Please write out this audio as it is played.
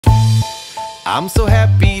I'm so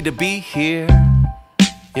happy to be here,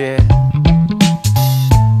 yeah.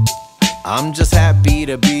 I'm just happy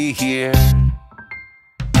to be here.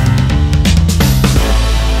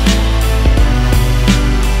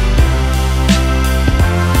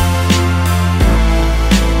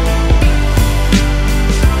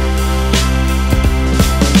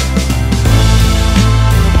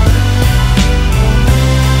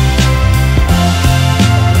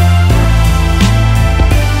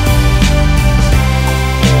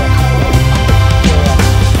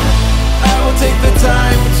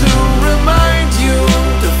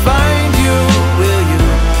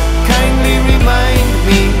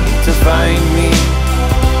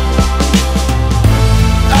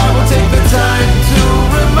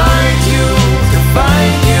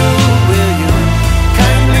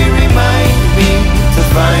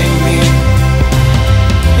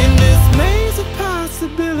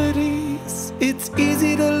 It's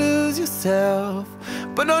easy to lose yourself,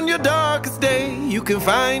 but on your darkest day you can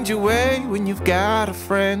find your way when you've got a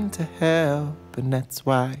friend to help. And that's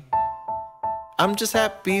why I'm just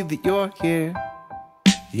happy that you're here,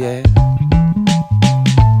 yeah.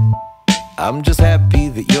 I'm just happy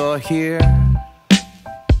that you're here.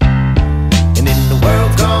 And in the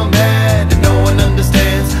world gone mad and no one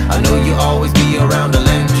understands, I know you always